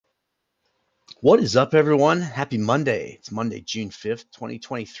What is up, everyone? Happy Monday. It's Monday, June 5th,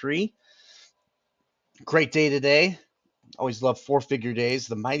 2023. Great day today. Always love four-figure days.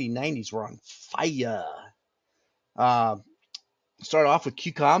 The mighty 90s were on fire. Uh, Start off with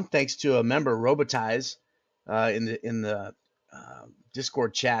QCOM, thanks to a member, Robotize, in the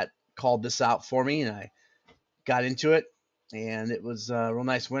Discord chat, called this out for me, and I got into it, and it was a real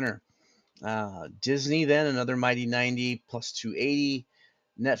nice winner. Disney, then another mighty 90 plus 280.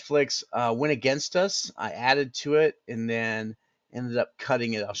 Netflix went against us. I added to it and then ended up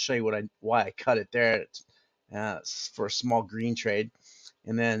cutting it. I'll show you why I cut it there. It's for a small green trade,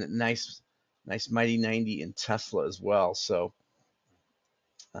 and then nice mighty 90 in Tesla as well. So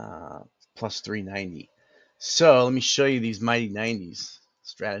plus 390. So let me show you these mighty 90s.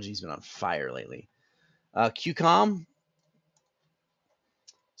 Strategy's been on fire lately. QCOM.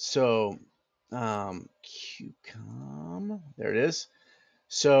 So QCOM, there it is.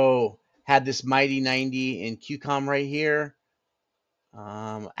 So had this mighty 90 in QCOM right here.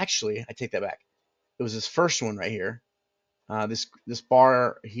 Actually, I take that back. It was this first one right here. This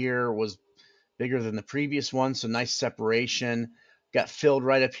bar here was bigger than the previous one, so nice separation. Got filled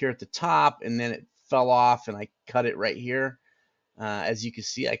right up here at the top, and then it fell off, and I cut it right here. As you can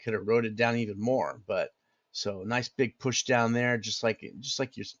see, I could have wrote it down even more, but so nice big push down there, just like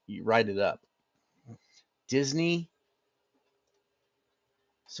you write it up. Disney.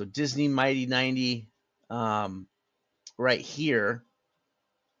 So Disney mighty 90 right here.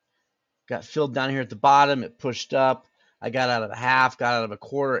 Got filled down here at the bottom. It pushed up. I got out of a half, got out of a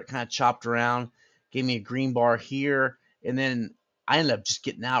quarter. It kind of chopped around, gave me a green bar here. And then I ended up just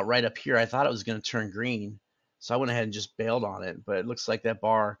getting out right up here. I thought it was going to turn green. So I went ahead and just bailed on it. But it looks like that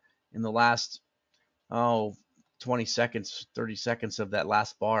bar in the last, 20 seconds, 30 seconds of that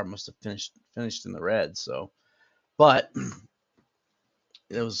last bar must have finished in the red. So, but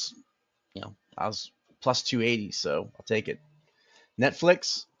it was, I was plus 280, so I'll take it.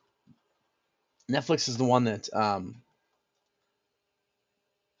 Netflix is the one that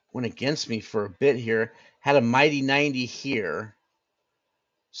went against me for a bit here. Had a mighty 90 here.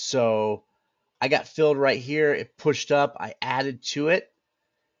 So I got filled right here. It pushed up. I added to it.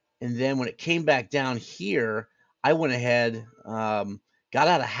 And then when it came back down here, I went ahead, got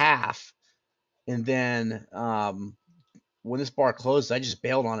out of half. And then when this bar closed, I just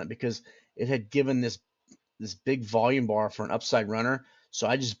bailed on it because it had given this big volume bar for an upside runner. So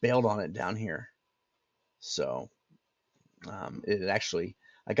I just bailed on it down here. So it actually,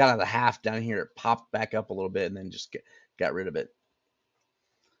 I got out of half down here. It popped back up a little bit and then just got rid of it.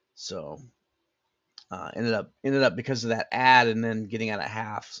 So ended up because of that ad and then getting out of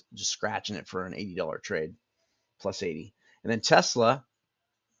half, just scratching it for an $80 trade, plus 80. And then Tesla.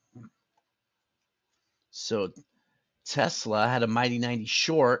 So Tesla had a mighty 90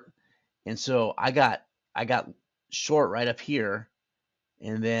 short, and so I got short right up here,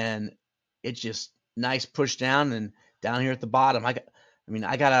 and then it just nice push down, and down here at the bottom I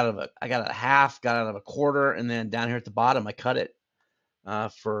got out of a half, got out of a quarter, and then down here at the bottom I cut it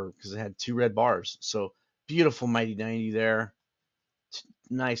because it had two red bars. So beautiful mighty 90 there.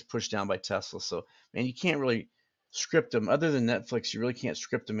 Nice push down by Tesla. So man, you can't really script them other than Netflix. You really can't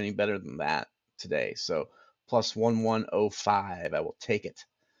script them any better than that today. So plus 1105, I will take it.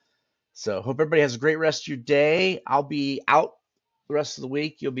 So hope everybody has a great rest of your day. I'll be out the rest of the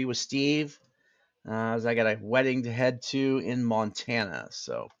week. You'll be with Steve as I got a wedding to head to in Montana.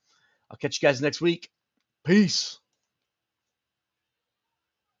 So I'll catch you guys next week. Peace.